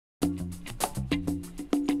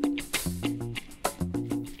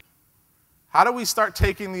How do we start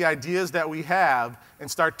taking the ideas that we have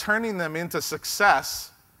and start turning them into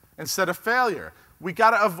success instead of failure? We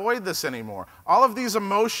got to avoid this anymore. All of these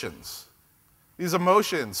emotions,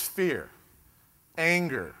 fear,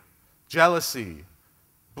 anger, jealousy,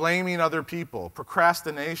 blaming other people,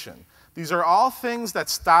 procrastination, these are all things that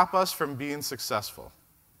stop us from being successful.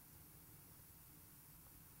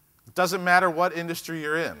 It doesn't matter what industry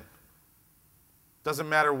you're in. It doesn't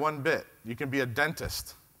matter one bit. You can be a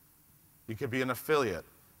dentist. You could be an affiliate.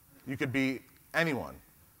 You could be anyone.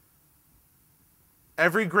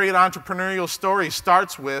 Every great entrepreneurial story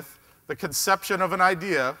starts with the conception of an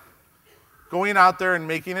idea, going out there and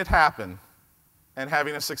making it happen, and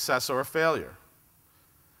having a success or a failure.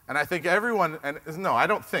 And I think everyone, and no, I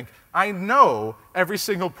don't think, I know every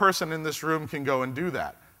single person in this room can go and do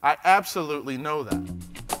that. I absolutely know that.